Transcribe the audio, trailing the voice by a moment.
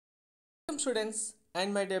students and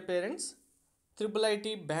my dear parents, IIIT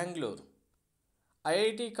Banglore.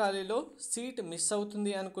 IIT కాలేజీలో seat miss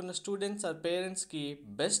అవుతుంది అనుకున్న students are పేరెంట్స్కి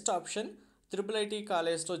బెస్ట్ ఆప్షన్ IIIT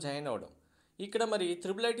కాలేజ్లో జాయిన్ అవ్వడం. ఇక్కడ మరి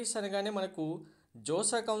IIITs అనగానే మనకు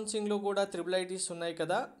జోసా కౌన్సిలింగ్లో కూడా IIITs ఉన్నాయి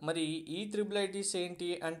కదా. మరి ఈ IIITs ఏంటి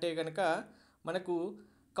అంటే కనుక మనకు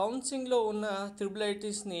కౌన్సిలింగ్లో ఉన్న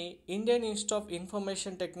IIITస్ని Indian institute of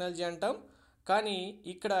information technology అంటాం. కానీ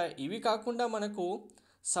ఇక్కడ ఇవి కాకుండా మనకు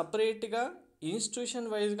సపరేట్గా ఇన్స్టిట్యూషన్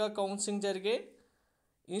వైజ్గా కౌన్సిలింగ్ జరిగే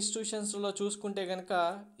ఇన్స్టిట్యూషన్స్లో చూసుకుంటే కనుక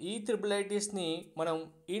ఈ IIITస్ని మనం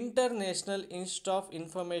international institute of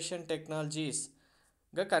information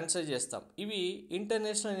టెక్నాలజీస్గా consider చేస్తాం. ఇవి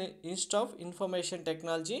international institute of information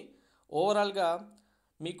technology ఓవరాల్గా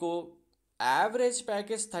మీకు యావరేజ్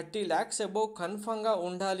ప్యాకేజ్ 30 lakhs అబోవ్ కన్ఫర్మ్గా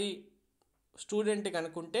ఉండాలి స్టూడెంట్కి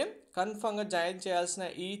అనుకుంటే కన్ఫర్మ్గా జాయిన్ చేయాల్సిన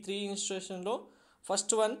ఈ 3 ఇన్స్టిట్యూషన్లో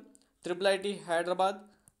first one IIIT Hyderabad,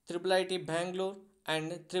 IIIT Bengaluru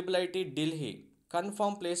and IIIT Delhi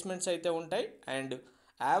confirm placements అయితే ఉంటాయి. అండ్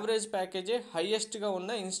యావరేజ్ ప్యాకేజే హైయెస్ట్గా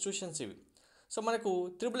ఉన్న ఇన్స్టిట్యూషన్స్ ఇవి. సో మనకు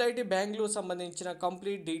IIIT బెంగళూరు సంబంధించిన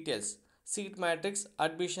complete details, seat matrix,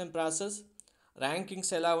 admission process,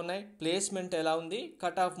 rankings ఎలా ఉన్నాయి, ప్లేస్మెంట్ ఎలా ఉంది,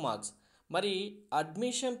 కట్ ఆఫ్ మార్క్స్. మరి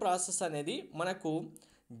అడ్మిషన్ ప్రాసెస్ అనేది మనకు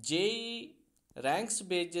JEE ర్యాంక్స్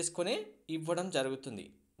బేస్ చేసుకునే ఇవ్వడం జరుగుతుంది.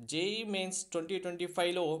 JEE మెయిన్స్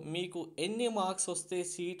 2025లో మీకు ఎన్ని మార్క్స్ వస్తే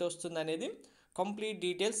సీట్ వస్తుంది అనేది కంప్లీట్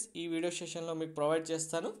డీటెయిల్స్ ఈ వీడియో సెషన్లో మీకు ప్రొవైడ్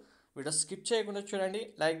చేస్తాను. వీడియో స్కిప్ చేయకుండా చూడండి,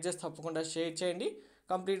 లైక్ చేసి తప్పకుండా షేర్ చేయండి.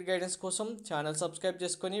 కంప్లీట్ గైడెన్స్ కోసం ఛానల్ సబ్స్క్రైబ్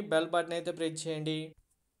చేసుకొని బెల్ బటన్ అయితే ప్రెస్ చేయండి.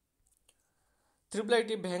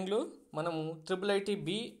 IIIT బెంగళూరు మనము IIITB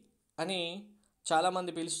అని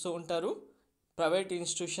చాలామంది పిలుస్తూ ఉంటారు. ప్రైవేట్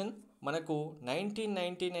ఇన్స్టిట్యూషన్ మనకు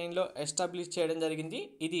 1999లో ఎస్టాబ్లిష్ చేయడం జరిగింది.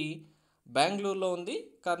 ఇది బెంగళూరులో ఉంది,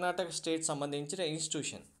 కర్ణాటక స్టేట్ సంబంధించిన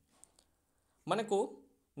ఇన్స్టిట్యూషన్. మనకు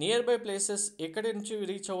నియర్ బై ప్లేసెస్ ఎక్కడి నుంచి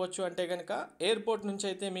రీచ్ అవ్వచ్చు అంటే కనుక ఎయిర్పోర్ట్ నుంచి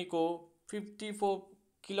అయితే మీకు 54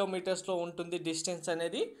 kilometers ఉంటుంది డిస్టెన్స్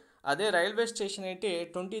అనేది. అదే రైల్వే స్టేషన్ అయితే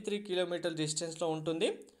 23 kilometers డిస్టెన్స్లో ఉంటుంది.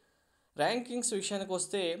 ర్యాంకింగ్స్ విషయానికి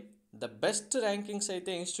వస్తే ద బెస్ట్ ర్యాంకింగ్స్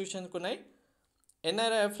అయితే ఇన్స్టిట్యూషన్కి ఉన్నాయి.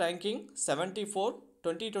 NRIF ర్యాంకింగ్ 74,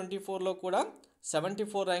 2024లో కూడా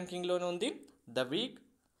 74 ర్యాంకింగ్లోనే ఉంది. The week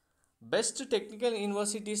best technical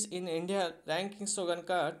universities in India ర్యాంకింగ్స్లో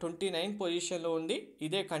కనుక 29 పొజిషన్లో ఉంది.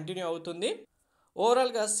 ఇదే కంటిన్యూ అవుతుంది.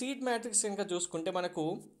 ఓవరాల్గా సీట్ మ్యాట్రిక్స్ కనుక చూసుకుంటే మనకు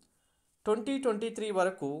 2023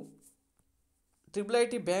 వరకు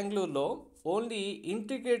IIIT బెంగళూరులో only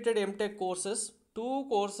integrated MTech courses 2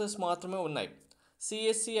 courses మాత్రమే ఉన్నాయి,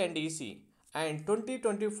 CSE అండ్ ECE. అండ్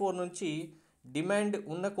 2024 నుంచి డిమాండ్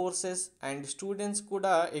ఉన్న కోర్సెస్ అండ్ స్టూడెంట్స్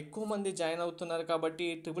కూడా ఎక్కువ మంది జాయిన్ అవుతున్నారు కాబట్టి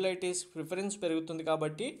IIITs ప్రిఫరెన్స్ పెరుగుతుంది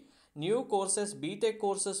కాబట్టి new courses, BTech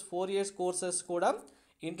courses, 4 years courses కూడా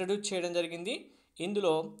ఇంట్రడ్యూస్ చేయడం జరిగింది.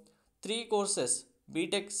 ఇందులో 3 courses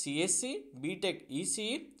BTech CSE, BTech ECE,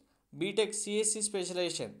 BTech CSE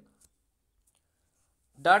specialisation,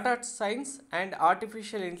 data science and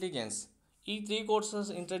artificial intelligence, ఈ 3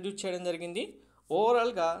 కోర్సెస్ ఇంట్రడ్యూస్ చేయడం జరిగింది.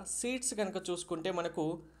 ఓవరాల్గా సీట్స్ కనుక చూసుకుంటే మనకు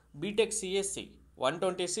BTech CSE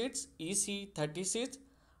 120 seats, ECE 30 seats,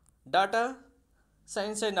 data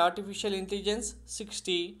science and artificial intelligence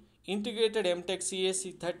 60, integrated MTech CSE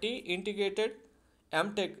 30, integrated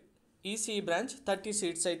MTech ECE branch 30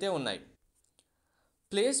 seats అయితే ఉన్నాయి.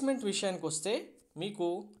 Placement విషయానికి వస్తే మీకు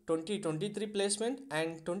 2023 ప్లేస్మెంట్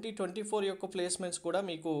అండ్ 2024 యొక్క ప్లేస్మెంట్స్ కూడా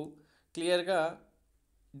మీకు క్లియర్గా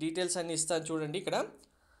డీటెయిల్స్ అన్నీ ఇస్తాను చూడండి ఇక్కడ.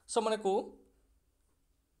 సో మనకు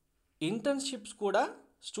ఇంటర్న్షిప్స్ కూడా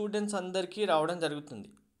స్టూడెంట్స్ అందరికీ రావడం జరుగుతుంది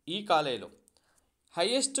ఈ కాలేజీలో.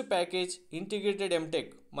 హైయెస్ట్ ప్యాకేజ్ ఇంటిగ్రేటెడ్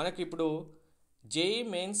ఎంటెక్ మనకి ఇప్పుడు JEE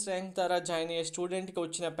మెయిన్స్ ర్యాంక్ ద్వారా జాయిన్ అయ్యే స్టూడెంట్కి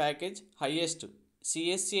వచ్చిన ప్యాకేజ్ హైయెస్ట్.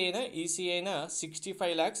 CSE అయినా ECE అయినా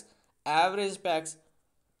 65 lakhs, average packs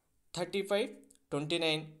 35,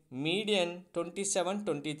 29, median 27,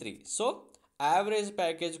 23. So average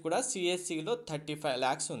package కూడా CSEలో 35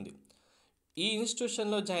 lakhs ఉంది. ఈ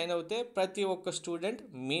ఇన్స్టిట్యూషన్లో జాయిన్ అవుతే ప్రతి ఒక్క స్టూడెంట్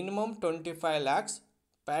మినిమం 25 lakhs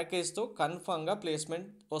ప్యాకేజ్తో కన్ఫర్మ్గా ప్లేస్మెంట్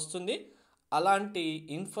వస్తుంది. అలాంటి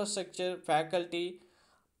ఇన్ఫ్రాస్ట్రక్చర్, ఫ్యాకల్టీ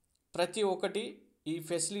ప్రతి ఒక్కటి ఈ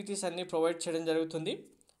ఫెసిలిటీస్ అన్నీ ప్రొవైడ్ చేయడం జరుగుతుంది.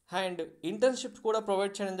 అండ్ ఇంటర్న్షిప్స్ కూడా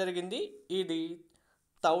ప్రొవైడ్ చేయడం జరిగింది. ఇది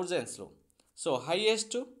థౌజండ్స్లో. So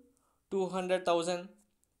highest 200,000,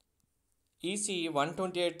 ECE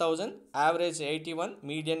 128,000, average 81,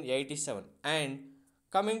 median 87. And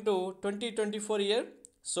coming to 2024 year,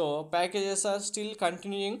 so packages are still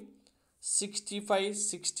continuing.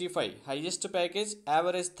 65, highest package,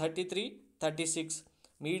 average 33, 36,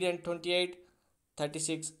 median 28,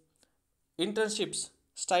 36. Internships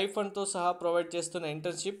స్టైఫండ్తో సహా ప్రొవైడ్ చేస్తున్న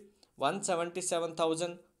ఇంటర్న్షిప్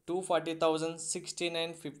 177,000, 240,000,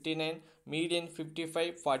 69, 59, మీడియన్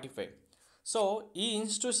 55, 45. సో ఈ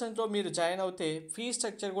ఇన్స్టిట్యూషన్లో మీరు జాయిన్ అవుతే ఫీ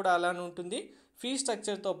స్ట్రక్చర్ కూడా అలానే ఉంటుంది. ఫీ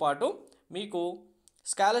స్ట్రక్చర్తో పాటు మీకు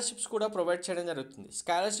స్కాలర్షిప్స్ కూడా ప్రొవైడ్ చేయడం జరుగుతుంది.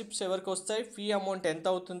 స్కాలర్షిప్స్ ఎవరికి వస్తాయి, ఫీ అమౌంట్ ఎంత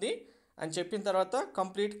అవుతుంది అని చెప్పిన తర్వాత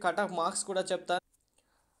కంప్లీట్ కట్ ఆఫ్ మార్క్స్ కూడా చెప్తాను.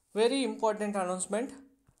 వెరీ ఇంపార్టెంట్ అనౌన్స్మెంట్,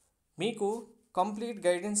 మీకు కంప్లీట్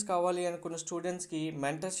గైడెన్స్ కావాలి అనుకున్న స్టూడెంట్స్కి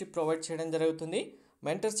మెంటర్షిప్ ప్రొవైడ్ చేయడం జరుగుతుంది.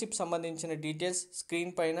 మెంటర్షిప్ సంబంధించిన డీటెయిల్స్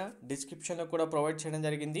స్క్రీన్ పైన డిస్క్రిప్షన్లో కూడా ప్రొవైడ్ చేయడం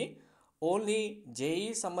జరిగింది. ఓన్లీ జేఈ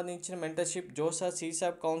సంబంధించిన mentorship JoSAA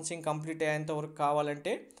CSAB counselling complete అయ్యేంత వరకు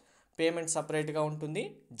కావాలంటే పేమెంట్ సపరేట్గా ఉంటుంది.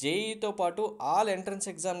 జేఈతో పాటు ఆల్ ఎంట్రన్స్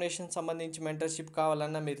ఎగ్జామినేషన్ సంబంధించి మెంటర్షిప్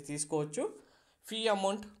కావాలన్నా మీరు తీసుకోవచ్చు. ఫీ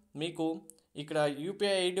అమౌంట్ మీకు ఇక్కడ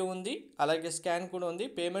UPI ID ఉంది, అలాగే స్కాన్ కూడా ఉంది.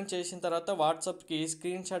 పేమెంట్ చేసిన తర్వాత వాట్సాప్కి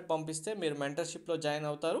స్క్రీన్ షాట్ పంపిస్తే మీరు మెంటర్షిప్లో జాయిన్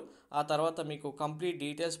అవుతారు. ఆ తర్వాత మీకు కంప్లీట్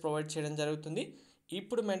డీటెయిల్స్ ప్రొవైడ్ చేయడం జరుగుతుంది.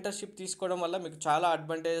 ఇప్పుడు మెంటర్షిప్ తీసుకోవడం వల్ల మీకు చాలా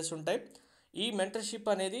అడ్వాంటేజెస్ ఉంటాయి. ఈ మెంటర్షిప్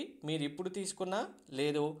అనేది మీరు ఇప్పుడు తీసుకున్నా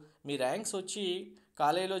లేదు, మీ ర్యాంక్స్ వచ్చి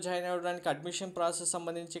కాలేజీలో జాయిన్ అవ్వడానికి అడ్మిషన్ ప్రాసెస్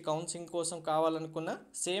సంబంధించి కౌన్సిలింగ్ కోసం కావాలనుకున్న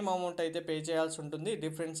సేమ్ అమౌంట్ అయితే పే చేయాల్సి ఉంటుంది,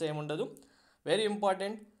 డిఫరెన్స్ ఏముండదు. వెరీ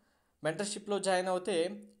ఇంపార్టెంట్, మెంటర్షిప్లో జాయిన్ అవుతే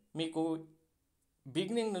మీకు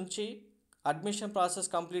బిగినింగ్ నుంచి అడ్మిషన్ ప్రాసెస్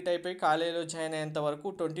కంప్లీట్ అయిపోయి కాలేజీలో జాయిన్ అయ్యేంత వరకు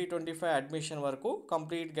 2025 అడ్మిషన్ వరకు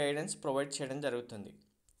కంప్లీట్ గైడెన్స్ ప్రొవైడ్ చేయడం జరుగుతుంది.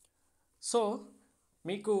 సో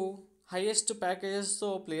మీకు హైయెస్ట్ ప్యాకేజెస్తో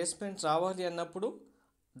ప్లేస్మెంట్ రావాలి అన్నప్పుడు,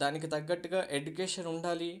 దానికి తగ్గట్టుగా ఎడ్యుకేషన్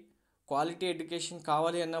ఉండాలి, క్వాలిటీ ఎడ్యుకేషన్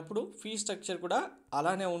కావాలి అన్నప్పుడు ఫీ స్ట్రక్చర్ కూడా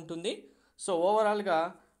అలానే ఉంటుంది. సో ఓవరాల్గా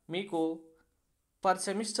మీకు పర్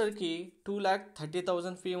సెమిస్టర్కి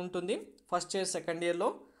 2,30,000 ఫీ ఉంటుంది. ఫస్ట్ ఇయర్ సెకండ్ ఇయర్లో,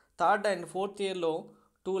 థర్డ్ అండ్ ఫోర్త్ ఇయర్లో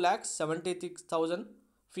 2,76,000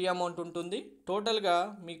 ఫీ అమౌంట్ ఉంటుంది. టోటల్గా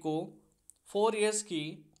మీకు 4 ఇయర్స్కి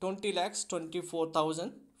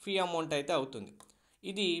 20,24,000 ఫీ అమౌంట్ అయితే అవుతుంది.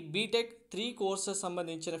 ఇది బీటెక్ 3 కోర్సెస్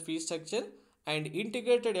సంబంధించిన fee structure. And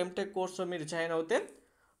integrated MTech కోర్స్లో మీరు జాయిన్ అవుతే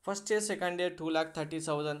first year second year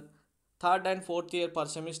 2,30,000, third and fourth year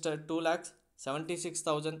per semester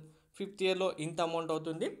 2,76,000, fifth ఇయర్లో ఇంత అమౌంట్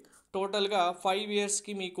అవుతుంది. టోటల్గా 5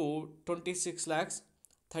 ఇయర్స్కి మీకు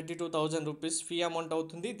 26,32,000 రూపీస్ ఫీ అమౌంట్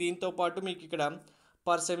అవుతుంది. దీంతోపాటు మీకు ఇక్కడ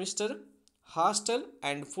per semester hostel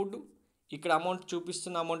and food ఇక్కడ అమౌంట్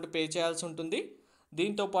చూపిస్తున్న అమౌంట్ పే చేయాల్సి ఉంటుంది.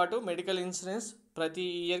 దీంతోపాటు మెడికల్ ఇన్సూరెన్స్ ప్రతి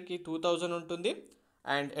ఇయర్కి 2,000 ఉంటుంది.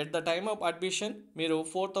 And at the time of admission మీరు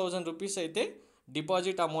 4,000 రూపీస్ అయితే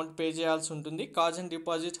డిపాజిట్ అమౌంట్ పే చేయాల్సి ఉంటుంది. కాజ్ అండ్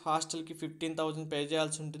డిపాజిట్ హాస్టల్కి 15,000 పే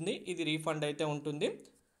చేయాల్సి ఉంటుంది. ఇది రీఫండ్ అయితే ఉంటుంది.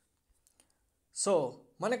 సో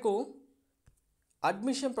మనకు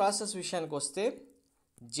అడ్మిషన్ ప్రాసెస్ విషయానికి వస్తే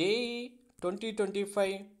JEE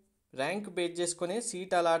 2025 ర్యాంక్ బేస్ చేసుకునే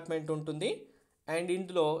సీట్ అలాట్మెంట్ ఉంటుంది. అండ్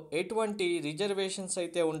ఇందులో ఎటువంటి రిజర్వేషన్స్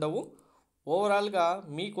అయితే ఉండవు. ఓవరాల్గా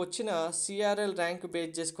మీకు వచ్చిన CRL ర్యాంక్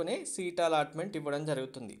బేస్ చేసుకునే సీట్ అలాట్మెంట్ ఇవ్వడం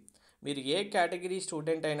జరుగుతుంది. మీరు ఏ కేటగిరీ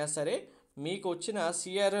స్టూడెంట్ అయినా సరే మీకు వచ్చిన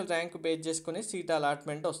CRL ర్యాంక్ బేస్ చేసుకునే సీట్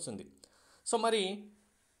అలాట్మెంట్ వస్తుంది. సో మరి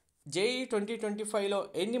JEE 2025లో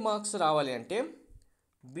ఎన్ని మార్క్స్ రావాలి అంటే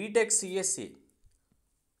బీటెక్ CSE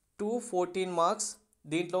 214 మార్క్స్,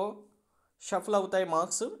 దీంట్లో షఫల్ అవుతాయి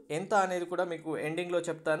మార్క్స్ ఎంత అనేది కూడా మీకు ఎండింగ్లో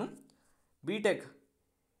చెప్తాను. బీటెక్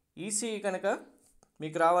ECE కనుక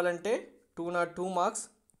మీకు రావాలంటే 202 marks,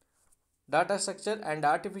 data structure and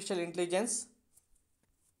artificial intelligence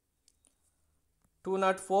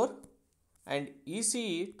 204 and ECE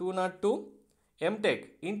 202, MTech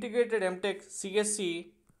integrated MTech CSE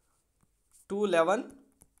 211,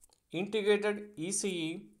 integrated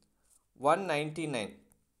ECE 199.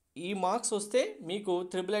 ఈ మార్క్స్ వస్తే మీకు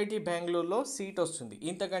IIIT బెంగళూరులో సీట్ వస్తుంది.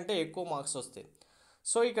 ఇంతకంటే ఎక్కువ మార్క్స్ వస్తాయి.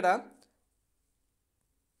 సో ఇక్కడ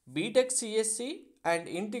BTech CSE and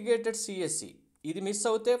integrated CSE ఇది మిస్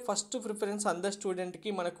అవుతే ఫస్ట్ ప్రిఫరెన్స్ అందర్ స్టూడెంట్కి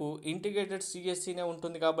మనకు ఇంటిగ్రేటెడ్ CSEనే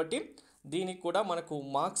ఉంటుంది. కాబట్టి దీనికి కూడా మనకు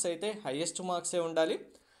మార్క్స్ అయితే హైయెస్ట్ మార్క్సే ఉండాలి.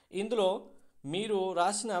 ఇందులో మీరు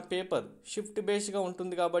రాసిన పేపర్ షిఫ్ట్ బేస్గా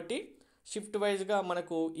ఉంటుంది కాబట్టి షిఫ్ట్ వైజ్గా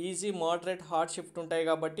మనకు ఈజీ, మోడరేట్, హార్డ్ షిఫ్ట్ ఉంటాయి.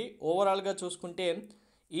 కాబట్టి ఓవరాల్గా చూసుకుంటే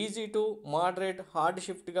easy to moderate, hard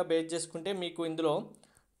షిఫ్ట్గా base చేసుకుంటే మీకు ఇందులో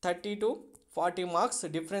 30 to 40 మార్క్స్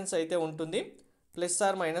డిఫరెన్స్ అయితే ఉంటుంది. ప్లస్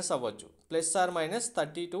ఆర్ మైనస్ అవ్వచ్చు. Plus are minus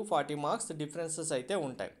 30 to 40 marks differences అయితే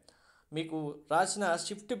ఉంటాయి. మీకు రాసిన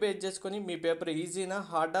షిఫ్ట్ బేస్ చేసుకొని మీ పేపర్ ఈజీనా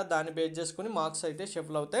హార్డా దాన్ని బేస్ చేసుకొని మార్క్స్ అయితే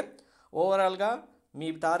షఫల్ అవుతాయి. ఓవరాల్గా మీ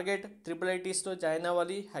టార్గెట్ IIITస్లో జాయిన్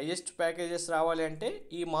అవ్వాలి, హైయెస్ట్ ప్యాకేజెస్ రావాలి అంటే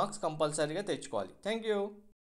ఈ మార్క్స్ కంపల్సరీగా తెచ్చుకోవాలి. Thank you.